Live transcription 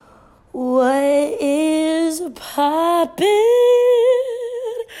What is poppin'?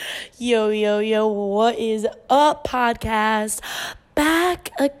 Yo, what is up, podcast?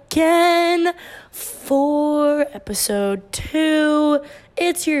 Back again for episode 2.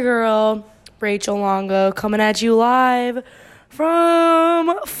 It's your girl, Rachel Longo, coming at you live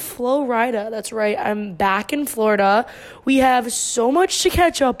from Florida. That's right, I'm back in Florida. We have so much to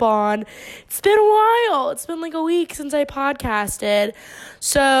catch up on. It's been a while. It's been like a week since I podcasted.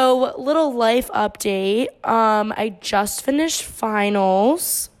 So, little life update. I just finished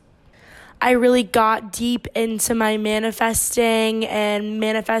finals. I really got deep into my manifesting and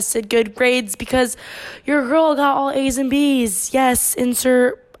manifested good grades because your girl got all A's and B's. Yes,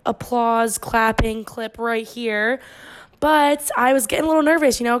 insert applause, clapping clip right here. But I was getting a little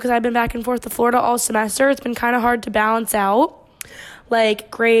nervous, because I've been back and forth to Florida all semester. It's been kind of hard to balance out, like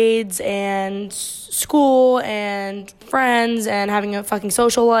grades and school and friends and having a fucking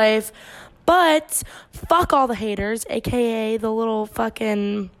social life. But fuck all the haters, aka the little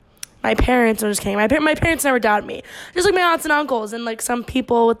fucking... my parents. I'm just kidding. My parents never doubted me. Just like my aunts and uncles and like some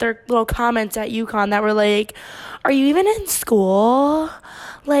people with their little comments at UConn that were like, "Are you even in school?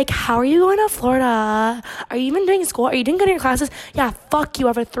 Like, how are you going to Florida? Are you even doing school? Are you doing good in your classes? Yeah, fuck you. I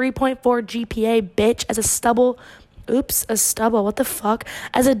have a 3.4 GPA, bitch, as a stubble. What the fuck?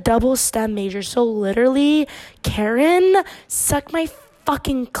 As a double STEM major. So literally, Karen, suck my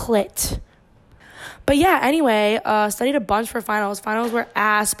fucking clit." But yeah, anyway, studied a bunch for finals. Finals were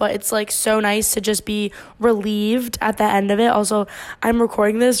ass, but it's like so nice to just be relieved at the end of it. Also, I'm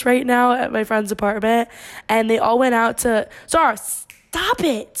recording this right now at my friend's apartment, and they all went out to... Zara, stop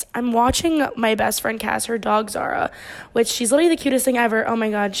it! I'm watching my best friend Cass, her dog Zara, which she's literally the cutest thing ever. Oh my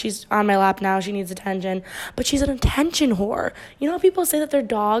god, she's on my lap now. She needs attention. But she's an attention whore. You know how people say that their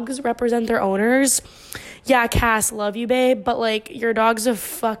dogs represent their owners? Yeah, Cass, love you, babe, but, like, your dog's a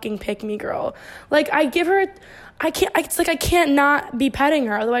fucking pick-me girl. Like, I can't not be petting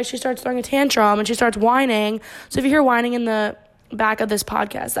her, otherwise she starts throwing a tantrum and she starts whining. So if you hear whining in the back of this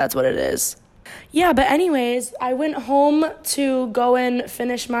podcast, that's what it is. Yeah, but anyways, I went home to go and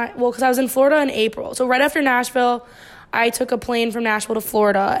finish because I was in Florida in April. So right after Nashville, I took a plane from Nashville to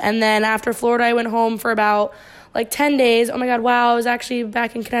Florida, and then after Florida, I went home for about, 10 days. Oh my god, wow, I was actually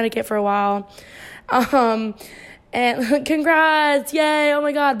back in Connecticut for a while. And congrats, yay, oh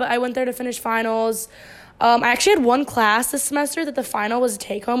my god, but I went there to finish finals. I actually had one class this semester that the final was a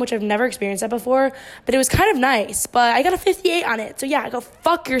take-home, which I've never experienced that before, but it was kind of nice, but I got a 58 on it, so yeah, go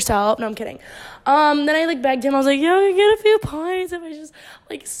fuck yourself. No, I'm kidding. Then I, begged him. I was like, yo, I get a few points if I just,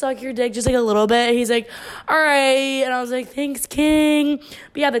 suck your dick just, a little bit. He's like, all right, and I was like, thanks, king.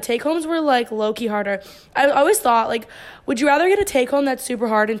 But yeah, the take-homes were, low-key harder. I always thought, would you rather get a take-home that's super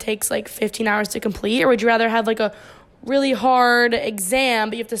hard and takes, 15 hours to complete, or would you rather have, a really hard exam,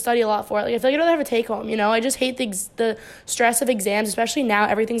 but you have to study a lot for it? I feel like I'd rather have a take-home, I just hate the stress of exams, especially now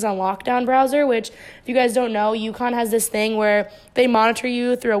everything's on lockdown browser, which, if you guys don't know, UConn has this thing where they monitor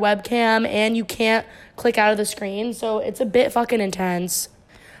you through a webcam, and you can't click out of the screen, so it's a bit fucking intense.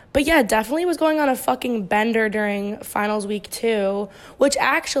 But yeah, definitely was going on a fucking bender during finals week 2, which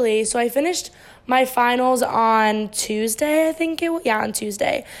actually, so I finished my finals on Tuesday, I think it was. Yeah, on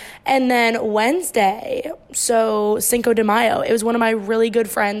Tuesday. And then Wednesday, so Cinco de Mayo, it was one of my really good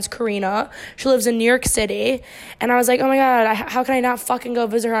friends, Karina. She lives in New York City. And I was like, oh my god, how can I not fucking go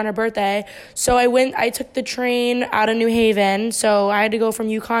visit her on her birthday? So I took the train out of New Haven. So I had to go from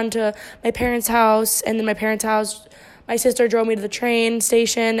UConn to my parents' house, and then my parents' house... my sister drove me to the train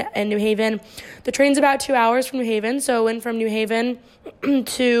station in New Haven. The train's about 2 hours from New Haven, so I went from New Haven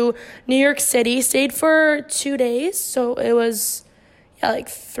to New York City. Stayed for 2 days, so it was,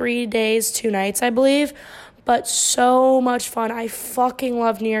 3 days, 2 nights, I believe. But so much fun. I fucking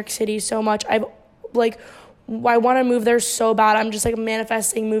love New York City so much. I want to move there so bad. I'm just,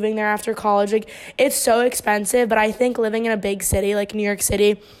 manifesting moving there after college. It's so expensive, but I think living in a big city like New York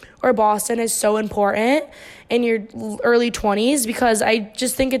City or Boston is so important in your early 20s, because I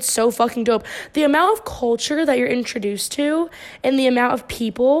just think it's so fucking dope. The amount of culture that you're introduced to and the amount of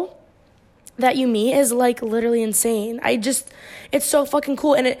people that you meet is literally insane. It's so fucking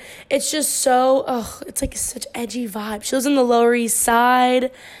cool, and it's just so it's such edgy vibe. She lives in the Lower East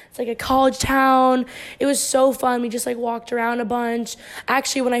Side. It's a college town. It was so fun. We just walked around a bunch.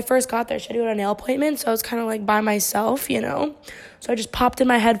 Actually, when I first got there, she had to go to a nail appointment, so I was kind of by myself, So I just popped in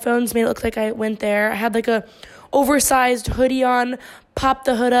my headphones, made it look like I went there. I had a oversized hoodie on, popped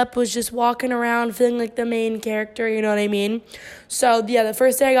the hood up, was just walking around feeling like the main character, you know what I mean? So, yeah, the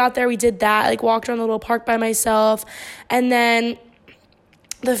first day I got there, we did that, walked around the little park by myself, and then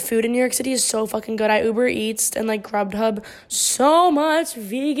The food in New York City is so fucking good. I Uber Eats and like Grubhub so much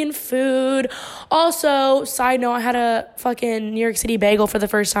vegan food. Also, side note, I had a fucking New York City bagel for the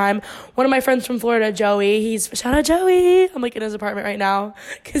first time. One of my friends from Florida, Joey, shout out Joey. I'm like in his apartment right now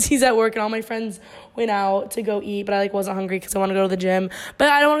because he's at work and all my friends went out to go eat, but I like wasn't hungry because I want to go to the gym. But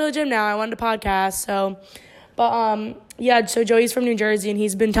I don't want to go to the gym now. I wanted to podcast, so. But, yeah, so Joey's from New Jersey, and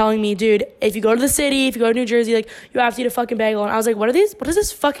he's been telling me, dude, if you go to the city, if you go to New Jersey, like, you have to eat a fucking bagel. And I was like, what is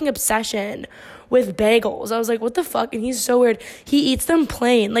this fucking obsession with bagels? I was like, what the fuck? And he's so weird. He eats them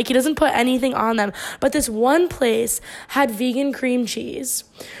plain. Like, he doesn't put anything on them. But this one place had vegan cream cheese.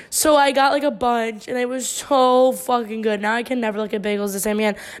 So I got, like, a bunch, and it was so fucking good. Now I can never look at bagels the same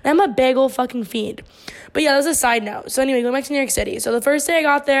again. Now I'm a bagel fucking fiend. But yeah, that was a side note. So anyway, going back to New York City. So the first day I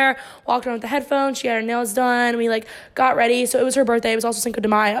got there, walked around with the headphones. She got her nails done. We, like, got ready. So it was her birthday. It was also Cinco de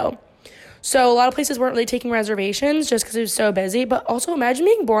Mayo. So a lot of places weren't really taking reservations just because it was so busy. But also imagine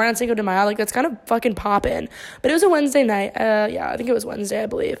being born on Cinco de Mayo. Like, that's kind of fucking poppin'. But it was a Wednesday night. Yeah, I think it was Wednesday, I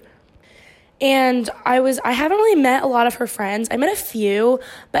believe. And I haven't really met a lot of her friends. I met a few,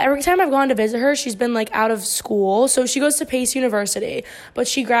 but every time I've gone to visit her, she's been, like, out of school. So she goes to Pace University, but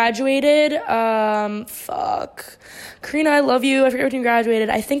she graduated, Karina, I love you. I forget when you graduated.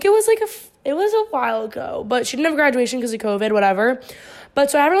 I think it was, like, it was a while ago, but she didn't have graduation because of COVID, whatever.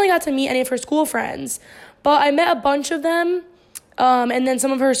 But so I haven't really got to meet any of her school friends, but I met a bunch of them. And then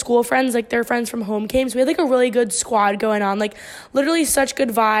some of her school friends, like, their friends from home came. So we had, like, a really good squad going on. Like, literally such good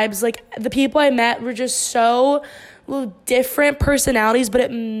vibes. Like, the people I met were just so different personalities, but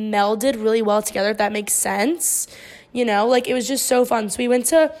it melded really well together, if that makes sense. You know, like, it was just so fun. So we went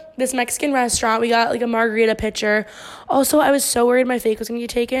to this Mexican restaurant. We got, like, a margarita pitcher. Also, I was so worried my fake was going to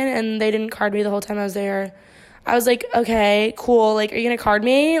get taken, and they didn't card me the whole time I was there. I was like, okay, cool. Like, are you going to card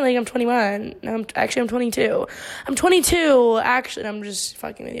me? Like, I'm 21. No, I'm 22. I'm 22. Actually, I'm just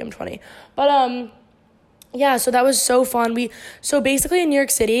fucking with you. I'm 20. But, yeah, so that was so fun. So basically in New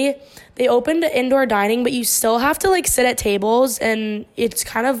York City, they opened indoor dining, but you still have to, like, sit at tables, and it's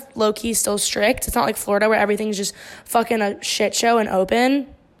kind of low-key still strict. It's not like Florida where everything's just fucking a shit show and open.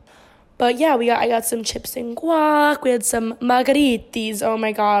 But yeah, I got some chips and guac. We had some margaritas. Oh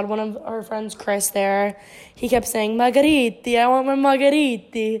my God, one of our friends, Chris, there, he kept saying, margariti, I want my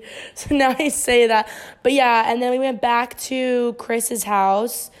margariti. So now I say that. But yeah, and then we went back to Chris's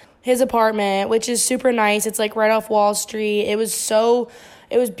house, his apartment, which is super nice. It's like right off Wall Street. It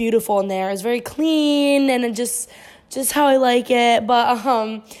was beautiful in there. It was very clean, and it just how I like it.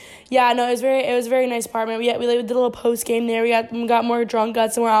 But yeah, no, it was a very nice apartment. We did a little post game there. We got more drunk,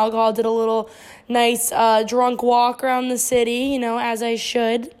 got some more alcohol, did a little nice drunk walk around the city, you know, as I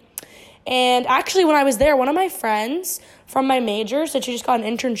should. And actually, when I was there, one of my friends from my major said she just got an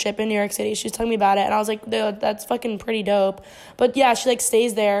internship in New York City. She was telling me about it, and I was like, dude, that's fucking pretty dope. But yeah, she, like,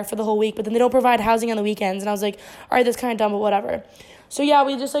 stays there for the whole week, but then they don't provide housing on the weekends. And I was like, all right, that's kind of dumb, but whatever. So yeah,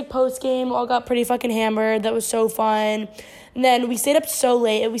 we just, like, post-game, all got pretty fucking hammered. That was so fun. And then we stayed up so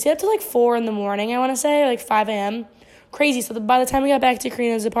late. We stayed up till, like, 4 in the morning, I want to say, like 5 a.m. Crazy. So by the time we got back to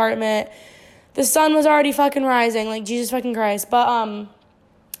Karina's apartment, the sun was already fucking rising. Like, Jesus fucking Christ. But,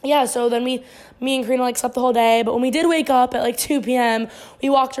 yeah, so then me and Karina, like, slept the whole day. But when we did wake up at, like, 2 p.m., we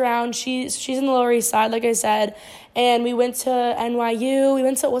walked around. She's in the Lower East Side, like I said. And we went to NYU. We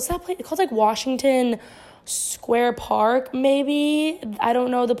went to, what's that place? It's called, like, Washington Square Park, maybe. I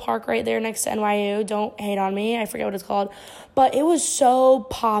don't know the park right there next to NYU. Don't hate on me. I forget what it's called. But it was so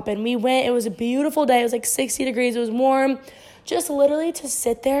poppin'. We went. It was a beautiful day. It was, like, 60 degrees. It was warm. Just literally to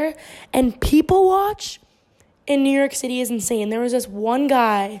sit there and people watch in New York City is insane. There was this one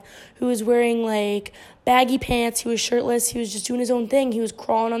guy who was wearing, like, baggy pants. He was shirtless. He was just doing his own thing. He was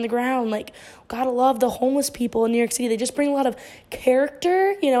crawling on the ground. Like, gotta love the homeless people in New York City. They just bring a lot of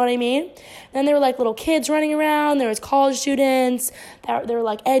character, you know what I mean? And then there were, like, little kids running around. There was college students. There were,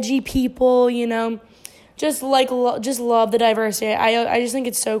 like, edgy people, you know. Just, like, just love the diversity. I just think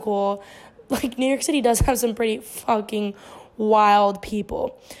it's so cool. Like, New York City does have some pretty fucking wild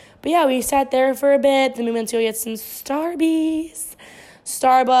people. But yeah, we sat there for a bit, then we went to go get some Starbucks,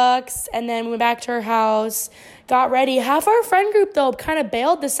 and then we went back to her house, got ready. Half our friend group, though, kind of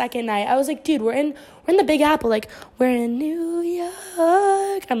bailed the second night. I was like, dude, we're in the Big Apple, like, we're in New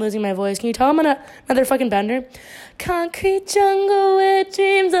York. I'm losing my voice. Can you tell I'm on another fucking bender? Concrete jungle where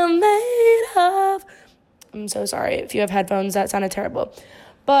dreams are made of. I'm so sorry. If you have headphones, that sounded terrible.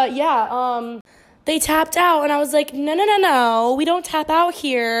 But yeah, they tapped out, and I was like, no, we don't tap out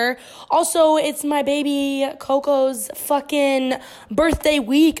here. Also, it's my baby Coco's fucking birthday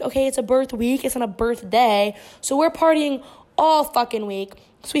week, okay? It's a birth week. It's not a birthday. So we're partying all fucking week.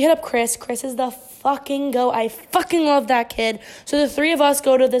 So we hit up Chris. Chris is the fucking go. I fucking love that kid. So the three of us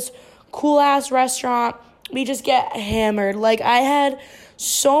go to this cool-ass restaurant. We just get hammered. Like, I had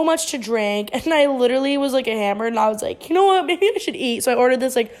so much to drink, and I literally was, like, hammered, and I was like, you know what, maybe I should eat. So I ordered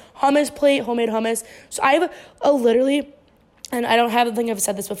this, like, hummus plate, homemade hummus. So I have a literally, and I don't think I've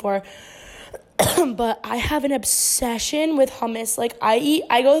said this before, but I have an obsession with hummus. Like,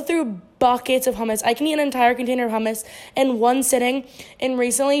 I go through buckets of hummus. I can eat an entire container of hummus in one sitting. And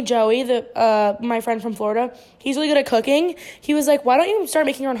recently, Joey, my friend from Florida, he's really good at cooking. He was like, why don't you start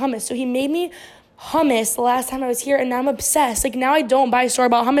making your own hummus? So he made me hummus the last time I was here, and now I'm obsessed. Like, now I don't buy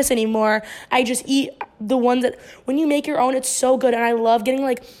store-bought hummus anymore. I just eat the ones that, when you make your own, it's so good. And I love getting,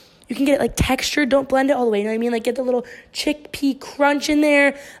 like, you can get it, like, textured. Don't blend it all the way, you know what I mean? Like, get the little chickpea crunch in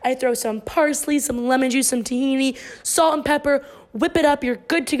there. I throw some parsley, some lemon juice, some tahini, salt and pepper, whip it up. You're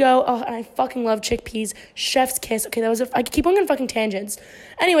good to go. Oh, and I fucking love chickpeas. Chef's kiss. Okay, I keep going on fucking tangents.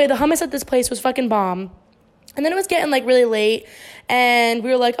 Anyway, the hummus at this place was fucking bomb. And then it was getting, like, really late, and we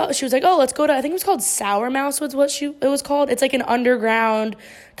were like, she was like, let's go to, I think it was called Sour Mouse was what it was called. It's like an underground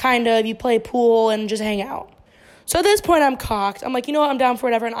kind of, you play pool and just hang out. So at this point, I'm cocked. I'm like, you know what, I'm down for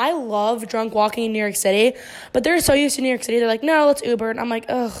whatever. And I love drunk walking in New York City, but they're so used to New York City. They're like, no, let's Uber. And I'm like,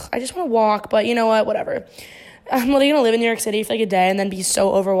 ugh, I just want to walk, but you know what, whatever. I'm literally going to live in New York City for like a day and then be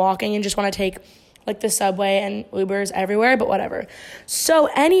so over walking and just want to take like the subway and Ubers everywhere, but whatever. So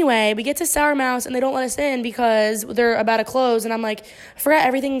anyway, we get to Sour Mouse and they don't let us in because they're about to close. And I'm like, I forgot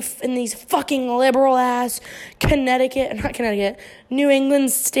everything in these fucking liberal ass New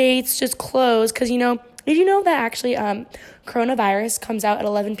England states just closed. Cause did you know that actually coronavirus comes out at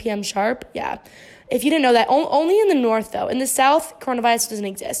 11 p.m. sharp? Yeah. If you didn't know that, only in the north though. In the south, coronavirus doesn't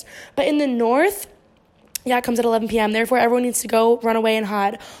exist. But in the north, yeah, it comes at 11 p.m. Therefore, everyone needs to go run away and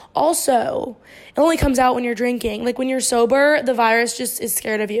hide. Also, it only comes out when you're drinking. Like, when you're sober, the virus just is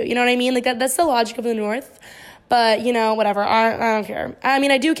scared of you. You know what I mean? Like, that's the logic of the North. But, whatever. I don't care. I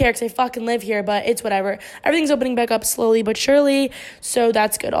mean, I do care because I fucking live here, but it's whatever. Everything's opening back up slowly but surely, so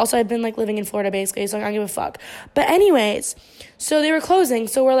that's good. Also, I've been, like, living in Florida, basically, so I don't give a fuck. But anyways, so they were closing,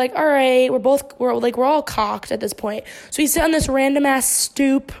 so we're like, all right, we're all cocked at this point. So we sit on this random-ass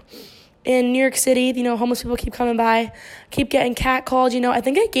stoop in New York City. Homeless people keep coming by, keep getting catcalled. I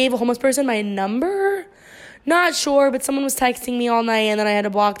think I gave a homeless person my number. Not sure, but someone was texting me all night, and then I had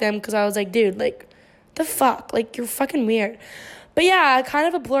to block them because I was like, dude, like, the fuck? Like, you're fucking weird. But yeah, kind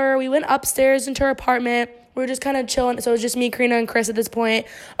of a blur. We went upstairs into our apartment. We were just kind of chilling. So it was just me, Karina, and Chris at this point.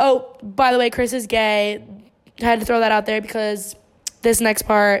 Oh, by the way, Chris is gay. I had to throw that out there because this next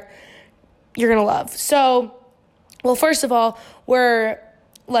part you're going to love. So, well, first of all, we're,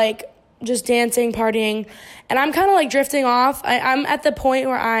 like, just dancing, partying, and I'm kind of like drifting off. I'm at the point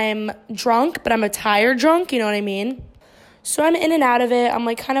where I'm drunk, but I'm a tired drunk, you know what I mean? So I'm in and out of it. I'm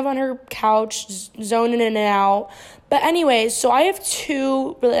like kind of on her couch, zoning in and out. But anyways, so I have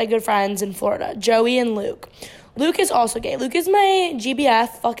two really good friends in Florida, Joey and Luke. Luke is also gay. Luke is my GBF.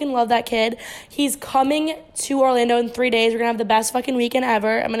 Fucking love that kid. He's coming to Orlando in 3 days. We're going to have the best fucking weekend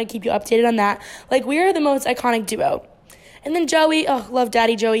ever. I'm going to keep you updated on that. Like, we are the most iconic duo. And then Joey, love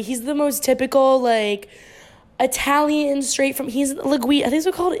Daddy Joey. He's the most typical, like, Italian, he's Laguido, I think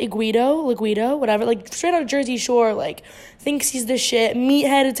it's called Laguido, whatever, like, straight out of Jersey Shore, like, thinks he's the shit,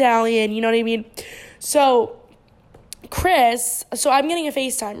 meathead Italian, you know what I mean? So, Chris, I'm getting a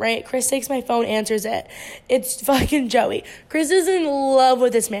FaceTime, right? Chris takes my phone, answers it. It's fucking Joey. Chris is in love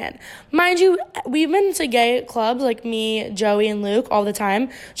with this man. Mind you, we've been to gay clubs, like me, Joey, and Luke all the time.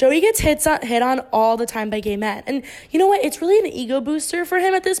 Joey gets hit on all the time by gay men. And you know what? It's really an ego booster for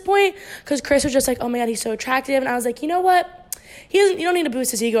him at this point, because Chris was just like, oh my God, he's so attractive. And I was like, you know what? You don't need to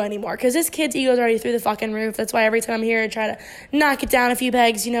boost his ego anymore, because this kid's ego is already through the fucking roof. That's why every time I'm here, I try to knock it down a few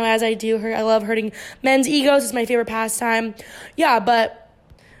pegs, as I do. I love hurting men's egos. It's my favorite pastime. Yeah, but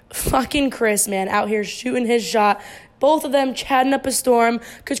fucking Chris, man, out here shooting his shot. Both of them chatting up a storm,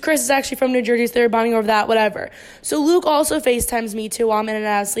 because Chris is actually from New Jersey, so they're bonding over that, whatever. So Luke also FaceTimes me, too, while I'm in and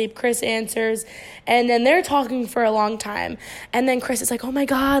out of sleep. Chris answers, and then they're talking for a long time. And then Chris is like, oh, my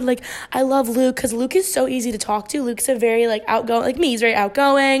God, like, I love Luke, because Luke is so easy to talk to. Luke's a very, like, outgoing, like me, he's very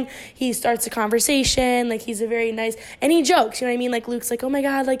outgoing. He starts a conversation, like, he's a very nice, and he jokes, you know what I mean? Like, Luke's like, oh, my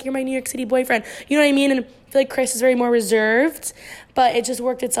God, like, you're my New York City boyfriend. You know what I mean? And I feel like Chris is very more reserved, but it just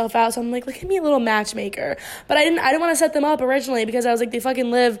worked itself out. So I'm like, look at me, a little matchmaker. But I didn't want to set them up originally, because I was like, they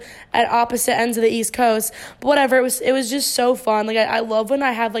fucking live at opposite ends of the East Coast. But whatever, it was just so fun. Like, I love when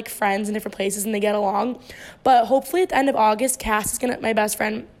I have like friends in different places and they get along. But hopefully at the end of August, my best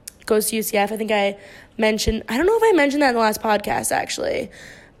friend goes to UCF. I don't know if I mentioned that in the last podcast, actually.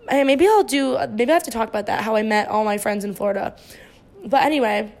 maybe I have to talk about that, how I met all my friends in Florida. But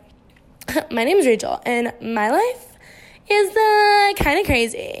anyway, my name is Rachel, and my life is kind of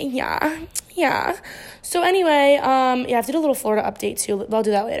crazy. Yeah. So anyway, I have to do a little Florida update too. I'll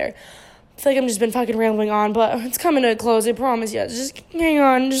do that later. I feel like I've just been fucking rambling on, but it's coming to a close, I promise you. Just hang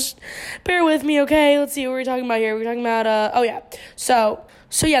on, just bear with me, okay? Let's see what we're talking about here. We're talking about, So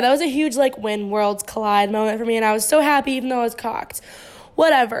yeah, that was a huge, when worlds collide moment for me, and I was so happy even though I was cocked.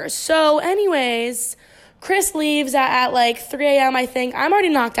 Whatever. So anyways, Chris leaves at 3 a.m., I think. I'm already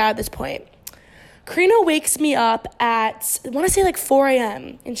knocked out at this point. Karina wakes me up at, I want to say 4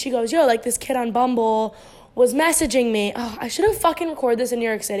 a.m., and she goes, yo, this kid on Bumble was messaging me. Oh, I should have fucking recorded this in New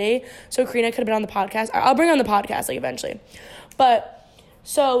York City, so Karina could have been on the podcast. I'll bring her on the podcast, eventually. But,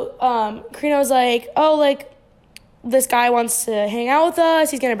 so, Karina was like, this guy wants to hang out with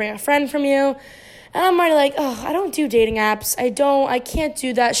us. He's going to bring a friend from you. And I'm already I don't do dating apps. I can't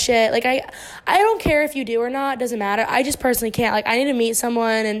do that shit. I don't care if you do or not. It doesn't matter. I just personally can't. I need to meet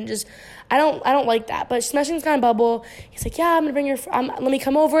someone and just, I don't like that. But she's messaging this guy on Bubble. He's like, yeah, I'm going to bring let me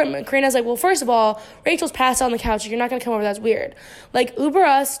come over. And Karina's like, well, first of all, Rachel's passed out on the couch. You're not going to come over. That's weird. Uber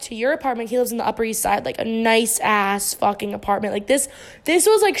us to your apartment. He lives in the Upper East Side, a nice ass fucking apartment. This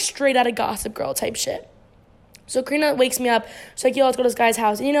was straight out of Gossip Girl type shit. So Karina wakes me up. She's like, yo, let's go to this guy's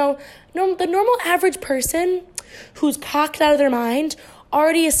house. And, the normal average person who's cocked out of their mind,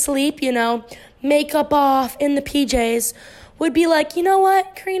 already asleep, makeup off, in the PJs, would be like, you know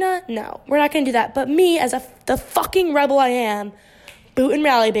what, Karina? No, we're not going to do that. But me, as the fucking rebel I am, boot and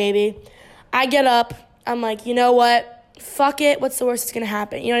rally, baby, I get up. I'm like, you know what? Fuck it. What's the worst that's going to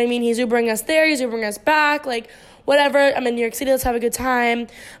happen? You know what I mean? He's Ubering us there. He's Ubering us back. Whatever, I'm in New York City, let's have a good time.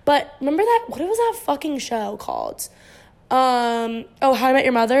 But remember what was that fucking show called? How I Met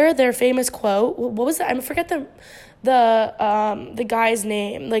Your Mother, their famous quote. What was that? I forget the guy's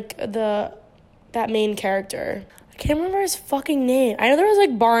name, that main character. I can't remember his fucking name. I know there was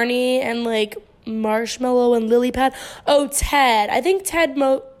Barney and Marshmallow and Lily Pad. Oh, Ted. I think Ted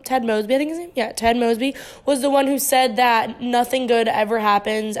Mosby, I think his name? Yeah, Ted Mosby was the one who said that nothing good ever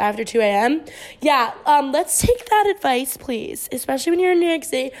happens after 2 a.m. Yeah, let's take that advice, please, especially when you're in New York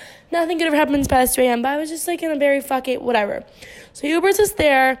City. Nothing good ever happens past 2 a.m., but I was just in a very whatever. So Uber's is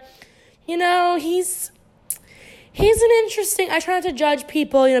there. He's an interesting, I try not to judge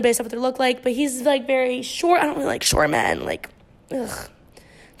people, based on what they look like, but he's very short. I don't really like short men. Ugh.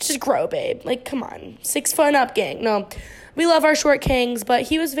 Just grow, babe. Come on. 6 foot and up, gang. No. We love our short kings, but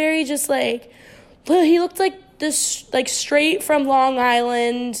he was very just he looked like this, straight from Long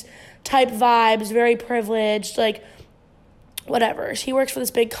Island type vibes, very privileged, whatever. He works for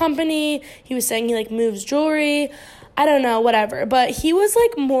this big company. He was saying he moves jewelry. I don't know, whatever. But he was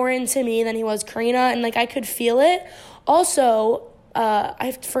more into me than he was Karina, and I could feel it. Also,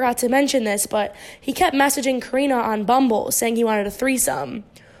 I forgot to mention this, but he kept messaging Karina on Bumble saying he wanted a threesome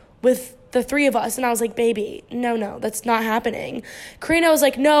with the 3 of us, and I was like, baby, no, that's not happening. Karina was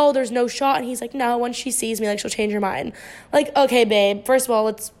like, no, there's no shot, and he's like, no, once she sees me, she'll change her mind. Okay, babe, first of all,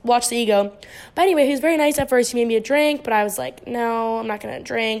 let's watch the ego. But anyway, he was very nice at first. He made me a drink, but I was like, no, I'm not gonna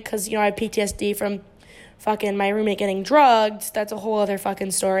drink, because, I have PTSD from fucking my roommate getting drugged. That's a whole other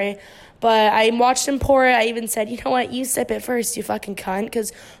fucking story. But I watched him pour it. I even said, you know what, you sip it first, you fucking cunt,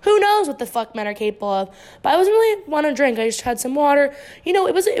 because who knows what the fuck men are capable of. But I wasn't really want to drink. I just had some water.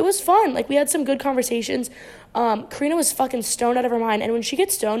 It was fun. We had some good conversations. Karina was fucking stoned out of her mind, and when she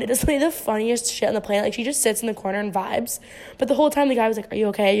gets stoned, it is the funniest shit on the planet. She just sits in the corner and vibes. But the whole time the guy was like, are you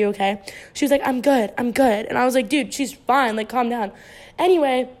okay? Are you okay? She was like, I'm good. And I was like, dude, she's fine. Calm down.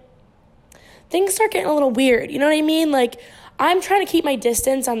 Anyway, things start getting a little weird. You know what I mean? I'm trying to keep my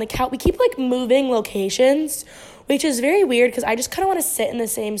distance on the couch. We keep moving locations, which is very weird because I just kind of want to sit in the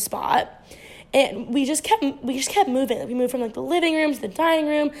same spot. And we just kept moving. We moved from the living room to the dining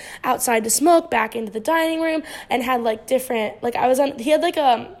room, outside to smoke, back into the dining room, and had different, he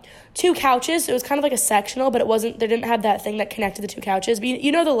had 2 couches. It was kind of a sectional, but they didn't have that thing that connected the 2 couches. But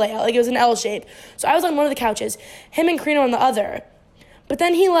you know the layout, it was an L shape. So I was on one of the couches, him and Karina on the other. But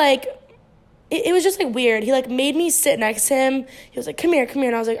then he it was just weird. He made me sit next to him. He was like, come here.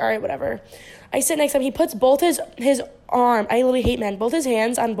 And I was like, all right, whatever. I sit next to him. He puts both his arm, I literally hate men, both his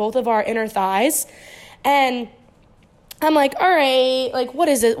hands on both of our inner thighs. And I'm like, all right, what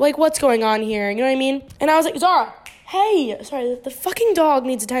is it? What's going on here? You know what I mean? And I was like, Zara, hey, sorry, the fucking dog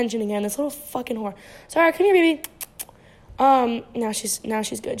needs attention again. This little fucking whore. Zara, come here, baby. Now she's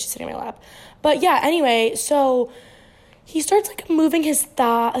good. She's sitting in my lap. But yeah, anyway, so he starts moving his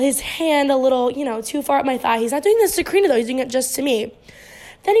hand a little, too far up my thigh. He's not doing this to Karina though. He's doing it just to me.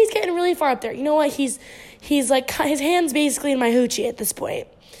 Then he's getting really far up there. You know what? He's his hand's basically in my hoochie at this point.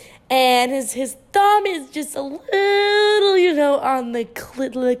 and his thumb is just a little, you know, on the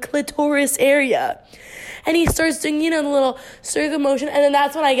clitoris area. And he starts doing, you know, the little circle motion, and then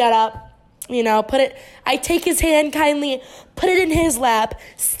that's when I get up, you know, I take his hand kindly, put it in his lap,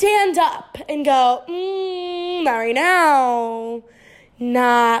 stand up, and go, not right now.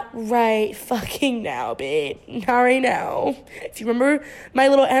 Not right fucking now, babe. Not right now. If you remember my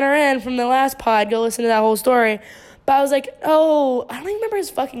little NRN from the last pod, go listen to that whole story. But I was like, oh, I don't even remember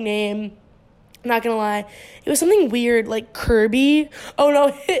his fucking name. I'm not gonna lie. It was something weird, like Kirby. Oh,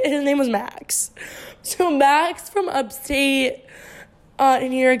 no, his name was Max. So Max from upstate in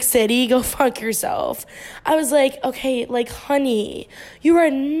New York City, go fuck yourself. I was like, okay, like, honey, you are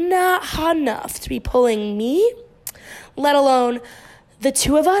not hot enough to be pulling me, let alone the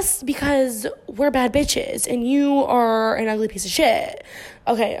two of us, because we're bad bitches, and you are an ugly piece of shit.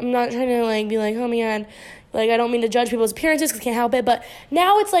 Okay, I'm not trying to, like, be like, oh, man, like, I don't mean to judge people's appearances, because I can't help it, but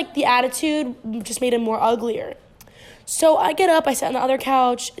now it's, like, the attitude just made him more uglier. So I get up, I sit on the other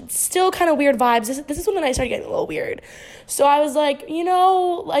couch, it's still kind of weird vibes. This is when the night started getting a little weird. So I was like, you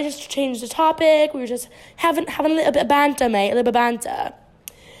know, I just changed the topic, we were just having a little bit of banter, mate, a little bit of banter.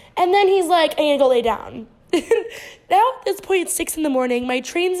 And then he's like, I need to go lay down. Now at this point it's 6 a.m, my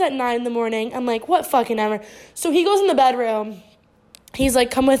train's at 9 a.m, I'm like, what fucking ever. So he goes in the bedroom, he's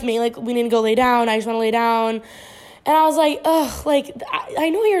like, come with me, like, we need to go lay down, I just want to lay down. And I was like, ugh, like, I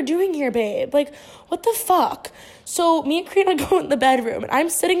know what you're doing here, babe, like, what the fuck. So me and Karina go in the bedroom, and I'm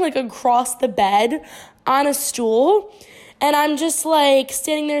sitting, like, across the bed on a stool, and I'm just, like,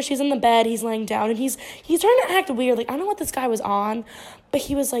 standing there, she's in the bed, he's laying down, and he's starting to act weird, like, I don't know what this guy was on, but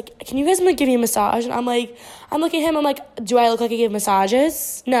he was like, can you guys, like, give me a massage? And I'm like, I'm looking at him, I'm like, do I look like I give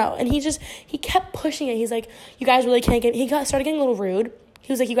massages? No. And he kept pushing it. He's like, you guys really can't get, started getting a little rude.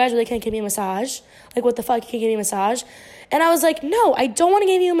 He was like, you guys really can't give me a massage? Like, what the fuck, you can't give me a massage? And I was like, no, I don't want to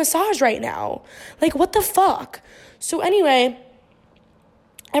give you a massage right now. Like, what the fuck? So anyway,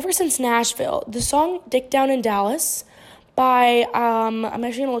 ever since Nashville, the song Dick Down in Dallas by, I'm actually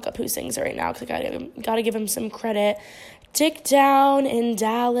going to look up who sings it right now, because I gotta give him some credit. Dick Down in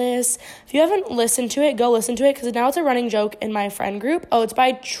Dallas. If you haven't listened to it, go listen to it, because now it's a running joke in my friend group. Oh, it's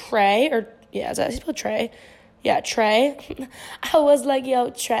by Trey, or, yeah, is that spelled Trey? Yeah, Trey. I was like,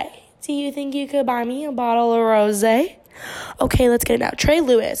 yo, Trey, do you think you could buy me a bottle of rosé? Okay, let's get it now. Trey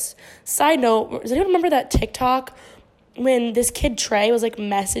Lewis. Side note, does anyone remember that TikTok when this kid Trey was, like,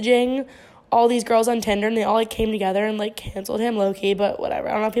 messaging all these girls on Tinder, and they all, like, came together and, like, canceled him low-key, but whatever.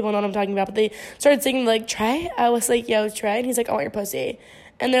 I don't know if people know what I'm talking about, but they started singing, like, Trey. I was like, yo, Trey, and he's like, I want your pussy.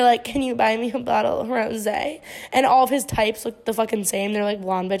 And they're like, can you buy me a bottle of rosé? And all of his types look the fucking same. They're, like,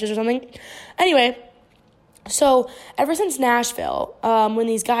 blonde bitches or something. Anyway, so ever since Nashville, when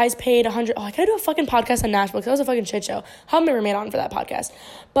these guys paid $100, I gotta do a fucking podcast on Nashville, because that was a fucking shit show. How am I ever made on for that podcast?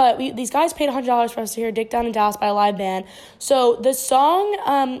 But these guys paid $100 for us to hear Dick Down in Dallas by a live band. So the song,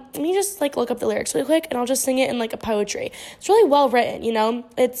 let me just, like, look up the lyrics really quick, and I'll just sing it in, like, a poetry. It's really well written, you know?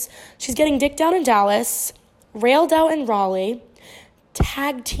 She's getting dick down in Dallas, railed out in Raleigh,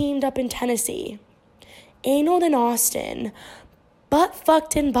 tag teamed up in Tennessee, anal in Austin, butt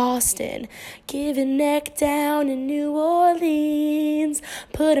fucked in Boston, giving neck down in New Orleans,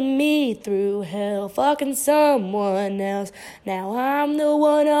 putting me through hell, fucking someone else. Now I'm the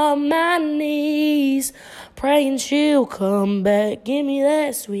one on my knees, praying she'll come back, give me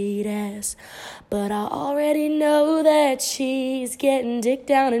that sweet ass. But I already know that she's getting dick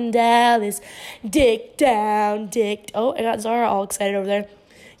down in Dallas. Dick down, dick. Oh, I got Zara all excited over there.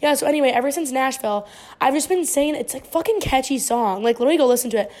 Yeah, so anyway, ever since Nashville, I've just been saying, it's like fucking catchy song. Like, literally go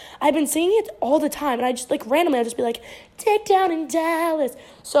listen to it. I've been singing it all the time, and I just, like, randomly, I'll just be like, dick down in Dallas.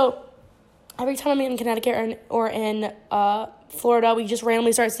 So every time I'm in Connecticut or in Florida, we just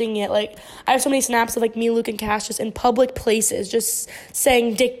randomly start singing it. Like, I have so many snaps of, like, me, Luke, and Cash just in public places, just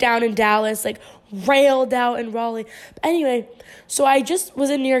saying dick down in Dallas, like, railed out in Raleigh. But anyway, so I just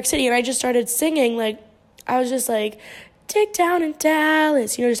was in New York City, and I just started singing, like, I was just like, dick down in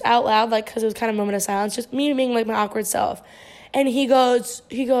Dallas, you know, just out loud, like, because it was kind of a moment of silence, just me being, like, my awkward self. And he goes,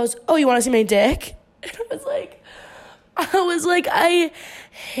 oh, you want to see my dick? And I was like, I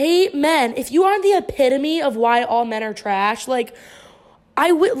hate men. If you aren't the epitome of why all men are trash, like,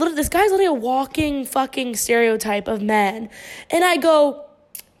 this guy's literally a walking fucking stereotype of men. And I go,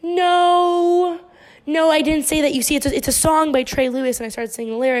 no, I didn't say that. You see, it's a song by Trey Lewis, and I started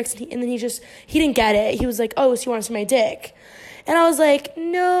singing the lyrics, and then he didn't get it. He was like, oh, so you want to see my dick? And I was like,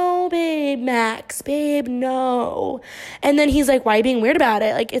 no, babe, Max, babe, no. And then he's like, why are you being weird about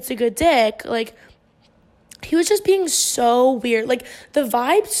it? Like, it's a good dick. Like, he was just being so weird. Like, the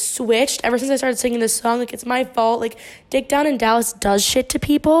vibe switched ever since I started singing this song. Like, it's my fault. Like, Dick Down in Dallas does shit to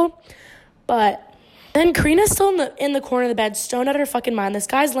people. But then Karina's still in the corner of the bed, stoned out of her fucking mind. This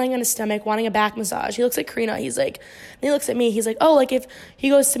guy's laying on his stomach, wanting a back massage. He looks at Karina. He's like, and he looks at me. He's like, oh, like, if he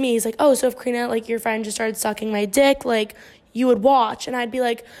goes to me, he's like, oh, so if Karina, like, your friend just started sucking my dick, like, you would watch. And I'd be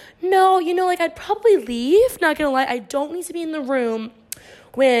like, no, like, I'd probably leave. Not gonna lie, I don't need to be in the room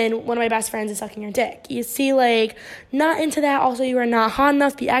when one of my best friends is sucking your dick. You see, like, not into that. Also, you are not hot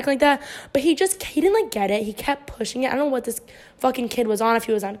enough to be acting like that. But he didn't, like, get it. He kept pushing it. I don't know what this fucking kid was on. If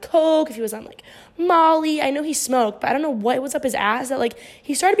he was on coke, if he was on, like, Molly. I know he smoked, but I don't know what was up his ass that, like,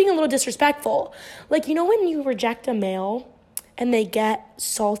 he started being a little disrespectful. Like, when you reject a male and they get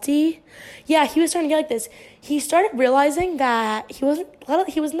salty? Yeah, he was starting to get like this. He started realizing that he was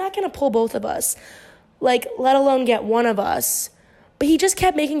not going to pull both of us, like, let alone get one of us. But he just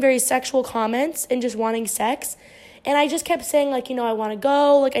kept making very sexual comments and just wanting sex. And I just kept saying, like, I want to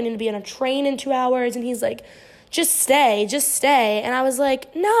go. Like, I need to be on a train in 2 hours. And he's like, just stay. And I was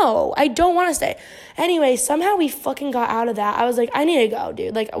like, no, I don't want to stay. Anyway, somehow we fucking got out of that. I was like, I need to go,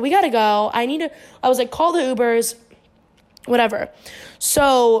 dude. Like, we got to go. I was like, call the Ubers, whatever.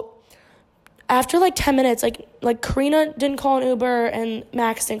 So after, like, 10 minutes, like Karina didn't call an Uber and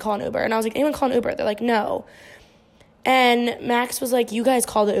Max didn't call an Uber. And I was like, anyone call an Uber? They're like, no. And Max was like, you guys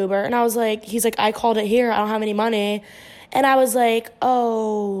called the Uber. And I was like, he's like, I called it here. I don't have any money. And I was like,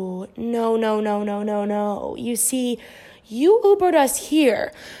 oh, no. You see, you Ubered us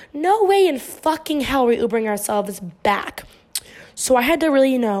here. No way in fucking hell we're Ubering ourselves back. So I had to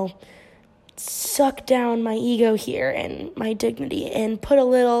really, suck down my ego here and my dignity and put a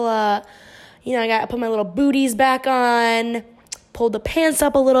little, I got to put my little booties back on, pulled the pants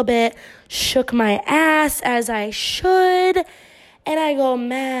up a little bit, shook my ass as I should, and I go,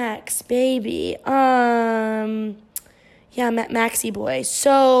 Max, baby, Maxie boy.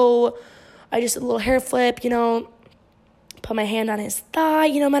 So I just did a little hair flip, put my hand on his thigh.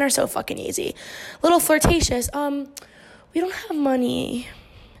 Men are so fucking easy. Little flirtatious. We don't have money,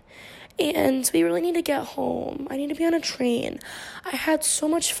 and we really need to get home. I need to be on a train. I had so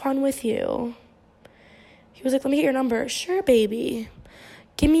much fun with you. He was like, let me get your number. Sure, baby.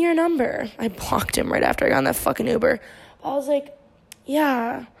 Give me your number. I blocked him right after I got on that fucking Uber. I was like,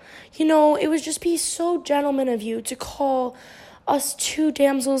 yeah. It would just be so gentleman of you to call us two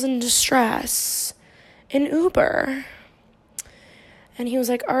damsels in distress in Uber. And he was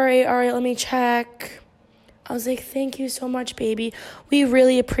like, all right, let me check. I was like, thank you so much, baby. We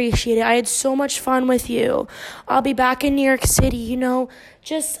really appreciate it. I had so much fun with you. I'll be back in New York City,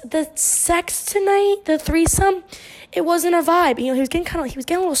 just the sex tonight, the threesome, it wasn't a vibe. He was getting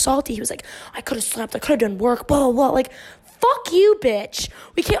a little salty. He was like, I could have slept. I could have done work, blah, blah, blah. Like, fuck you, bitch.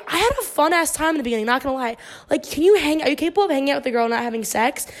 I had a fun ass time in the beginning, not gonna lie. Like, are you capable of hanging out with a girl and not having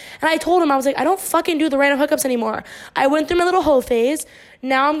sex? And I told him, I was like, I don't fucking do the random hookups anymore. I went through my little hoe phase.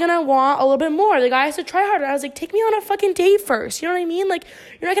 Now I'm gonna want a little bit more. The guy has to try harder. I was like, take me on a fucking date first. You know what I mean? Like,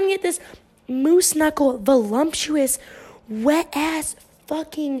 you're not gonna get this moose knuckle, voluptuous, wet ass,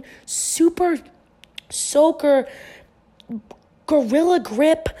 fucking super soaker, gorilla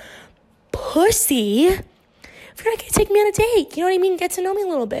grip pussy if you're not gonna take me on a date. You know what I mean? Get to know me a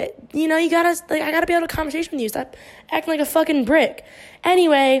little bit. I gotta be able to have a conversation with you. Stop acting like a fucking brick.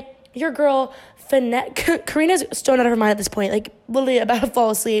 Anyway, your girl Karina's stoned out of her mind at this point, like literally about to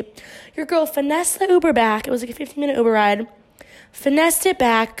fall asleep. Your girl finessed the Uber back. It was like a 15-minute Uber ride. Finessed it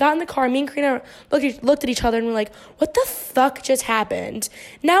back, got in the car. Me and Karina looked at each other and were like, what the fuck just happened?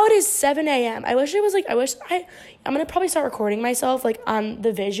 Now it is 7 a.m. I'm going to probably start recording myself, like, on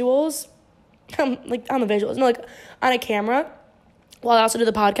the visuals. On a camera. While I also do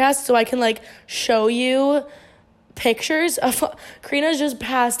the podcast, so I can, like, show you pictures of Karina's just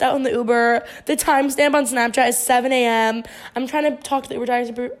passed out in the Uber. The timestamp on Snapchat is 7 a.m. I'm trying to talk to the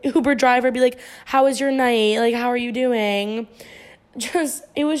Uber driver, be like, how was your night? Like, how are you doing?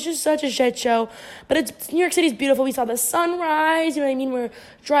 It was just such a shit show. But New York City's beautiful. We saw the sunrise, you know what I mean? We're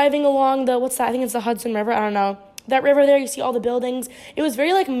driving along I think it's the Hudson River, I don't know. That river there, you see all the buildings. It was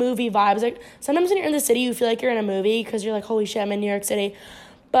very, like, movie vibes. Like, sometimes when you're in the city, you feel like you're in a movie because you're like, holy shit, I'm in New York City.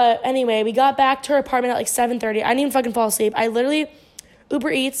 But anyway, we got back to her apartment at, like, 7:30. I didn't even fucking fall asleep. I literally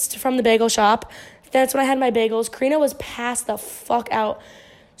Uber Eats from the bagel shop. That's when I had my bagels. Karina was passed the fuck out.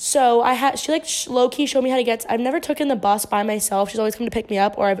 So she, like, low-key showed me how to get I've never taken the bus by myself. She's always come to pick me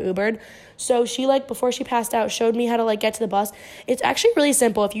up, or I've Ubered. So she, like, before she passed out, showed me how to, like, get to the bus. It's actually really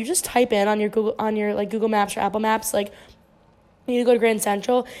simple. If you just type in on your Google Maps or Apple Maps, like, you need to go to Grand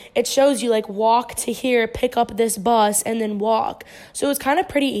Central, it shows you, like, walk to here, pick up this bus, and then walk. So it was kind of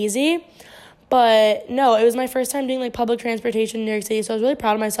pretty easy. But no, it was my first time doing, like, public transportation in New York City, so I was really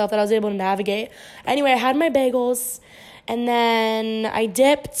proud of myself that I was able to navigate. Anyway, I had my bagels, and then I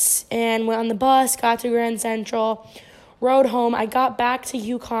dipped and went on the bus, got to Grand Central, rode home. I got back to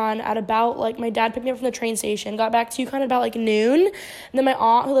UConn at about, like, my dad picked me up from the train station, got back to UConn at about, like, noon, and then my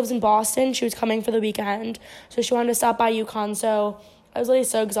aunt, who lives in Boston, she was coming for the weekend, so she wanted to stop by UConn, so I was literally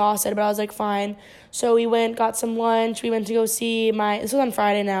so exhausted, but I was like, fine. So we went, got some lunch. We went to go see this was on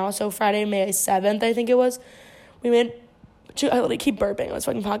Friday now, so Friday, May 7th, I think it was. We went to, I literally keep burping on this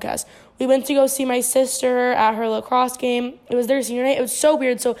fucking podcast. We went to go see my sister at her lacrosse game. It was their senior night. It was so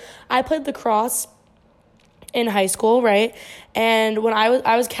weird. So I played lacrosse in high school, right? And when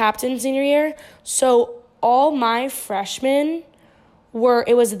I was captain senior year, so all my freshmen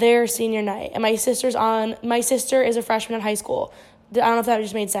it was their senior night. And my sister is a freshman in high school. I don't know if that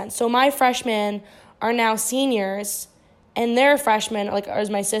just made sense. So my freshmen are now seniors, and their freshmen, like, is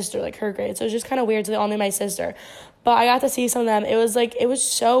my sister, like, her grade. So it was just kind of weird, so they all knew my sister. But I got to see some of them. It was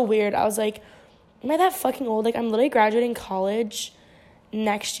so weird. I was like, am I that fucking old? Like, I'm literally graduating college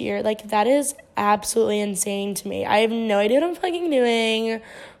next year. Like, that is absolutely insane to me. I have no idea what I'm fucking doing.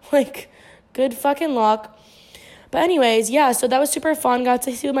 Like, good fucking luck. But anyways, yeah, so that was super fun. Got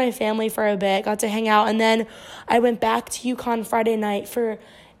to see with my family for a bit. Got to hang out. And then I went back to UConn Friday night for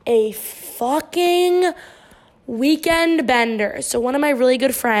a fucking weekend bender. So one of my really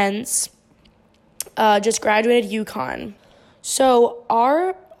good friends just graduated UConn. So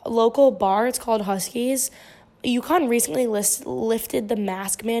our local bar, it's called Huskies. UConn recently lifted the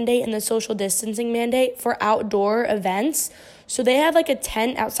mask mandate and the social distancing mandate for outdoor events. So they have, like, a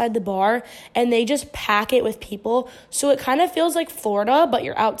tent outside the bar, and they just pack it with people. So it kind of feels like Florida, but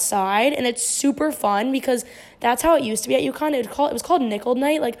you're outside, and it's super fun because that's how it used to be at UConn. It was called Nickel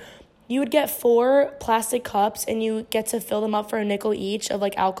Night. Like, you would get 4 plastic cups, and you get to fill them up for a nickel each of,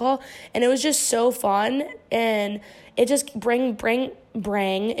 like, alcohol. And it was just so fun, and it just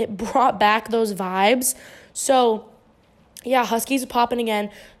it brought back those vibes. So, yeah, Huskies popping again.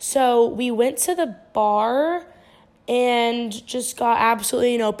 So we went to the bar and just got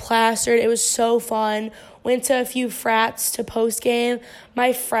absolutely, plastered. It was so fun. Went to a few frats to post-game.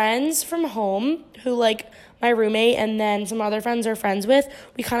 My friends from home, who, like, my roommate and then some other friends are friends with,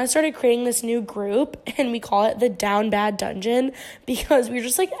 we kind of started creating this new group, and we call it the Down Bad Dungeon because we're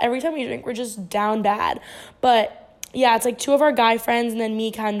just, like, every time we drink, we're just down bad. But yeah, it's, like, 2 of our guy friends, and then me,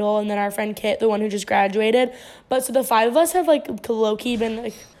 Kendall, and then our friend Kit, the one who just graduated. But so the 5 of us have, like, low-key been,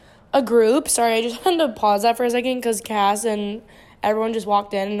 like, a group. Sorry, I just had to pause that for a second because Cass and everyone just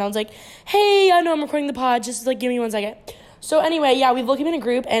walked in, and I was like, hey, I know I'm recording the pod, just, like, give me 1 second. So anyway, yeah, we've low-key been a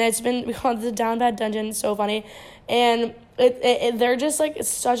group, and we call it the Down Bad Dungeon. It's so funny. And they're just, like, it's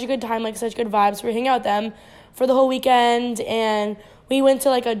such a good time, like, such good vibes. So we hang out with them for the whole weekend, and we went to,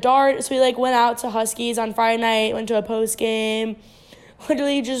 like, a dart. So we, like, went out to Huskies on Friday night, went to a post game.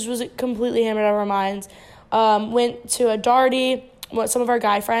 Literally just was completely hammered out of our minds. Went to a darty. Some of our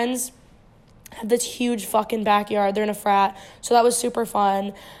guy friends have this huge fucking backyard. They're in a frat. So that was super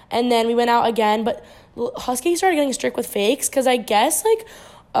fun. And then we went out again. But Huskies started getting strict with fakes because I guess, like,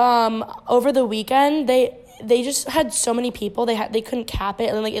 over the weekend, they just had so many people. They couldn't cap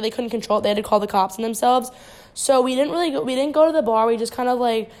it, and, like, they couldn't control it. They had to call the cops on themselves. So we didn't go to the bar. We just kind of,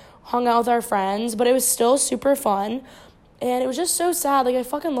 like, hung out with our friends, but it was still super fun. And it was just so sad. Like, I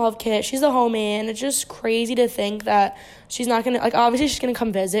fucking love Kit. She's the homie, and it's just crazy to think that she's not gonna, like, obviously she's gonna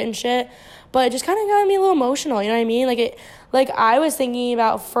come visit and shit, but it just kind of got me a little emotional, you know what I mean? Like, I was thinking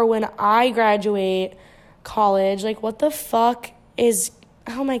about for when I graduate college, like, what the fuck is,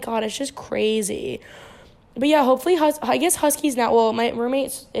 oh my god, it's just crazy. But yeah, hopefully, I guess Huskies now, well, my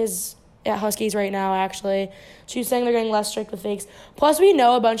roommate is at Huskies right now, actually. She was saying they're getting less strict with fakes. Plus, we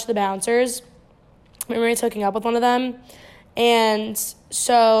know a bunch of the bouncers. My roommate's hooking up with one of them. And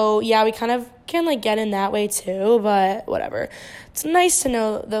so, yeah, we kind of can, like, get in that way too, but whatever. It's nice to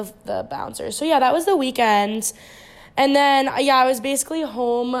know the bouncers. So, yeah, that was the weekend. And then, yeah, I was basically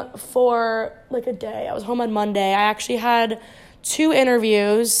home for, like, a day. I was home on Monday. I actually had 2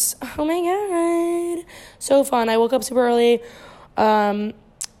 interviews. Oh, my God. So fun. I woke up super early.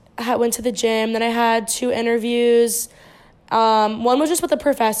 I went to the gym. Then I had 2 interviews. One was just with a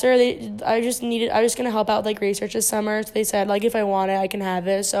professor. I was just going to help out, like, research this summer. So they said, like, if I want it, I can have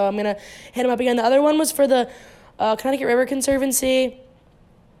it. So I'm going to hit them up again. The other one was for the Connecticut River Conservancy,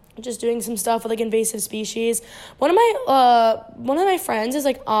 just doing some stuff with, like, invasive species. One of my friends is,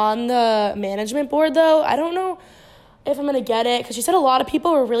 like, on the management board, though. I don't know if I'm going to get it because she said a lot of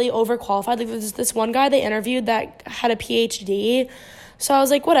people were really overqualified. Like, there's this one guy they interviewed that had a PhD. So I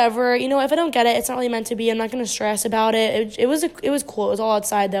was like, whatever, if I don't get it, it's not really meant to be. I'm not going to stress about it. It was cool. It was all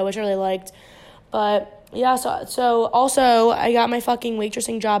outside, though, which I really liked. But yeah, so also I got my fucking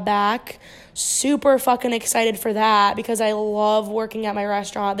waitressing job back. Super fucking excited for that because I love working at my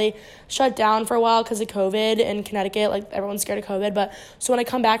restaurant. They shut down for a while because of COVID in Connecticut. Like, everyone's scared of COVID. But so when I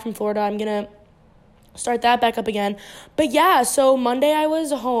come back from Florida, I'm going to start that back up again. But yeah, so Monday I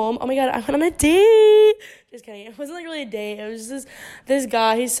was home. Oh my God, I went on a date. Just kidding. It wasn't like really a date. It was just this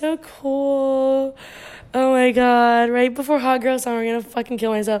guy. He's so cool. Oh my God. Right before Hot Girl Summer, I'm gonna fucking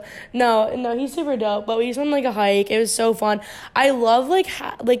kill myself. No, he's super dope. But we just went on like a hike. It was so fun. I love like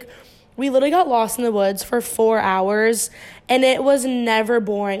we literally got lost in the woods for 4 hours, and it was never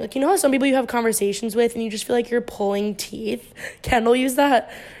boring. Like, you know how some people you have conversations with and you just feel like you're pulling teeth? Kendall used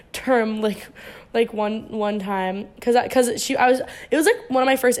that term like one time because it was like one of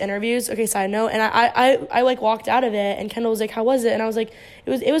my first interviews. Okay, side note. And I like walked out of it, and Kendall was like, how was it? And I was like,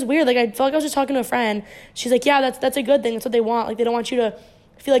 it was weird. Like, I felt like I was just talking to a friend. She's like, yeah, that's a good thing. That's what they want. Like, they don't want you to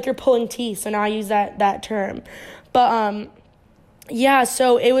feel like you're pulling teeth. So now I use that term. But yeah,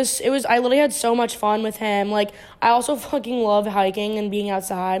 so it was I literally had so much fun with him. Like, I also fucking love hiking and being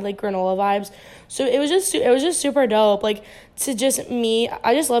outside, like granola vibes. So it was just super dope. Like, I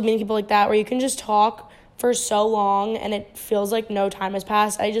just love meeting people like that where you can just talk for so long and it feels like no time has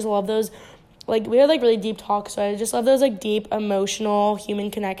passed. I just love those. Like, we had like really deep talks, so I just love those like deep emotional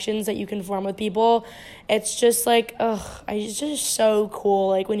human connections that you can form with people. It's just like, it's just so cool,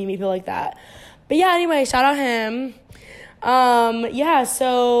 like, when you meet people like that. But yeah, anyway, shout out him. Yeah,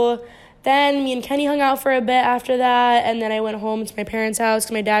 so then me and Kenny hung out for a bit after that, and then I went home to my parents' house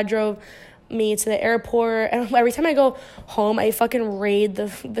because my dad drove me to the airport, and every time I go home, I fucking raid the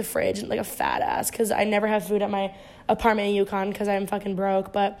fridge like a fat ass because I never have food at my apartment in UConn because I'm fucking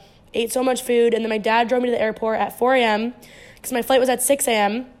broke, but ate so much food. And then my dad drove me to the airport at 4 a.m. because my flight was at 6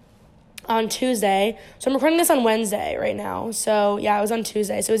 a.m. on Tuesday, so I'm recording this on Wednesday right now, so yeah, it was on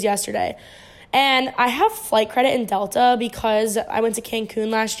Tuesday, so it was yesterday. And I have flight credit in Delta because I went to Cancun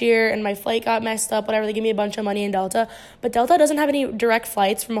last year and my flight got messed up, whatever. They gave me a bunch of money in Delta. But Delta doesn't have any direct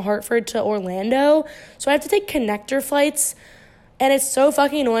flights from Hartford to Orlando. So I have to take connector flights. And it's so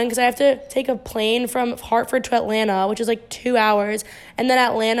fucking annoying because I have to take a plane from Hartford to Atlanta, which is like 2 hours. And then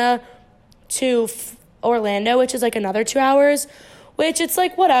Atlanta to Orlando, which is like another 2 hours. Which it's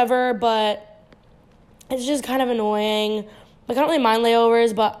like whatever, but it's just kind of annoying. Like, I don't really mind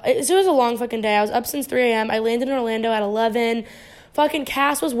layovers, but it was a long fucking day. I was up since 3 a.m. I landed in Orlando at 11. Fucking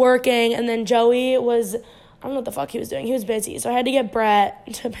Cass was working, and then Joey was, I don't know what the fuck he was doing. He was busy, so I had to get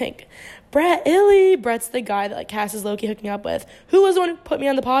Brett to make, Brett Illy. Brett's the guy that, like, Cass is low-key hooking up with. Who was the one who put me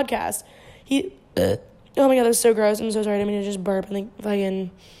on the podcast? Oh my God, that was so gross. I'm so sorry. I didn't mean to just burp in the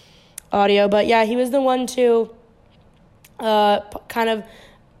fucking audio. But, yeah, he was the one to kind of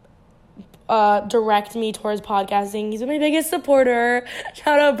direct me towards podcasting. He's been my biggest supporter.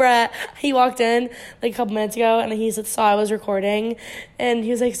 Shout out Brett. He walked in like a couple minutes ago and he saw I was recording and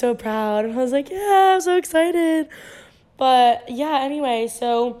he was like so proud, and I was like, yeah, I'm so excited. But yeah, anyway,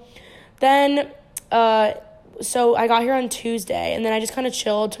 so then so I got here on Tuesday and then I just kind of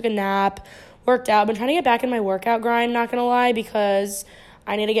chilled, took a nap, worked out. I've been trying to get back in my workout grind, not gonna lie, because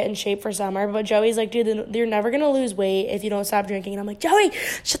I need to get in shape for summer. But Joey's like, dude, you're never going to lose weight if you don't stop drinking. And I'm like, Joey,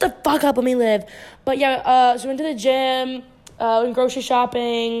 shut the fuck up. Let me live. But yeah, so I went to the gym, went grocery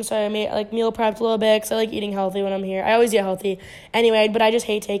shopping. So I made like meal prepped a little bit because I like eating healthy when I'm here. I always eat healthy anyway, but I just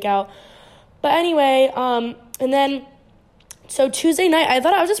hate takeout. But anyway, and then so Tuesday night, I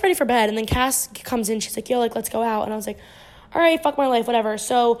thought I was just ready for bed. And then Cass comes in. She's like, yo, like, let's go out. And I was like, all right, fuck my life, whatever.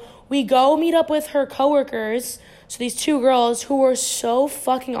 So we go meet up with her coworkers. So these two girls who were so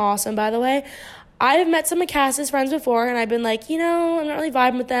fucking awesome, by the way. I've met some of Cass's friends before, and I've been like, I'm not really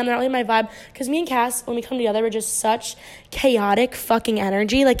vibing with them. They're not really my vibe. Because me and Cass, when we come together, we're just such chaotic fucking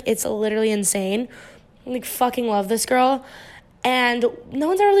energy. Like, it's literally insane. I, like, fucking love this girl. And no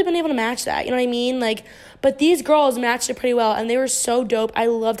one's ever really been able to match that. You know what I mean? Like, but these girls matched it pretty well, and they were so dope. I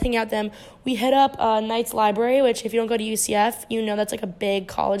loved hanging out with them. We hit up Knights Library, which if you don't go to UCF, that's like a big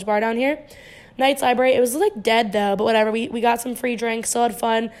college bar down here. Knights Library. It was like dead though, but whatever. We got some free drinks, still had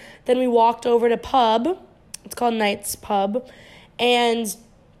fun. Then we walked over to pub. It's called Knights Pub, and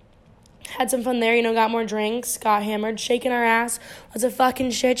had some fun there. Got more drinks, got hammered, shaking our ass. It was a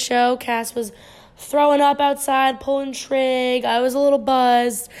fucking shit show. Cass was throwing up outside, pulling trig. I was a little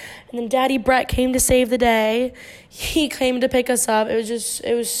buzzed, and then Daddy Brett came to save the day. He came to pick us up. It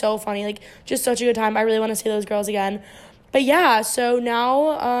was so funny. Like, just such a good time. I really want to see those girls again. But yeah, so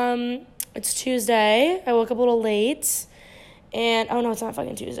now it's Tuesday. I woke up a little late. And, oh, no, it's not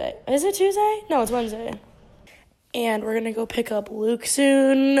fucking Tuesday. Is it Tuesday? No, it's Wednesday. And we're going to go pick up Luke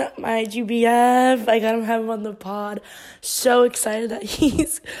soon, my GBF. I got to have him on the pod. So excited that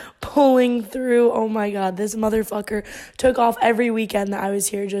he's pulling through. Oh my God, this motherfucker took off every weekend that I was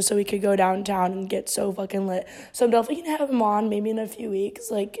here just so we could go downtown and get so fucking lit. So I'm definitely going to have him on maybe in a few weeks,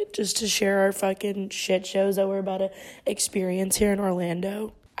 like just to share our fucking shit shows that we're about to experience here in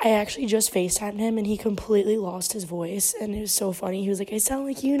Orlando. I actually just FaceTimed him, and he completely lost his voice, and it was so funny. He was like, I sound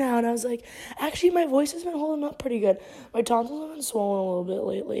like you now, and I was like, actually, my voice has been holding up pretty good. My tonsils have been swollen a little bit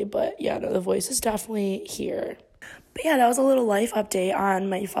lately, but yeah, no, the voice is definitely here. But yeah, that was a little life update on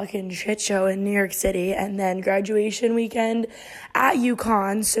my fucking shit show in New York City, and then graduation weekend at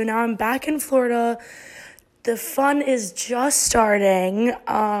UConn. So now I'm back in Florida. The fun is just starting.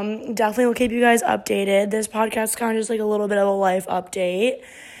 Definitely will keep you guys updated. This podcast is kind of just like a little bit of a life update.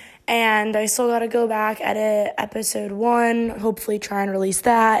 And I still gotta go back, edit episode 1, hopefully try and release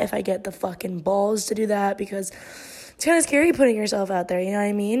that if I get the fucking balls to do that, because it's kind of scary putting yourself out there, you know what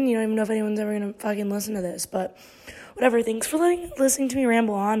I mean? You don't even know if anyone's ever gonna fucking listen to this, but whatever. Thanks for listening to me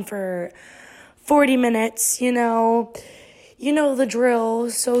ramble on for 40 minutes, You know the drill.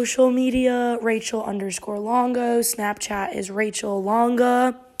 Social media, Rachel_Longo. Snapchat is Rachel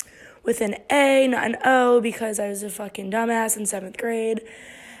Longa with an A, not an O, because I was a fucking dumbass in 7th grade.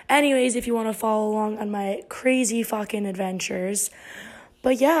 Anyways, if you want to follow along on my crazy fucking adventures.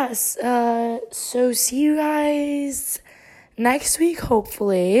 But yes, so see you guys next week,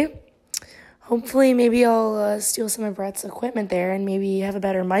 hopefully. Hopefully, maybe I'll steal some of Brett's equipment there and maybe have a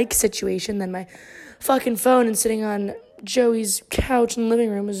better mic situation than my fucking phone and sitting on Joey's couch in the living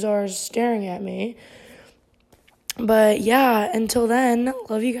room as Zara's staring at me. But yeah, until then,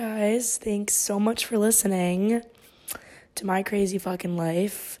 love you guys. Thanks so much for listening to my crazy fucking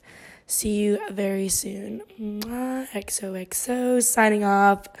life. See you very soon. Mwah. XOXO signing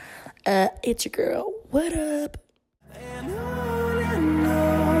off. It's your girl. What up?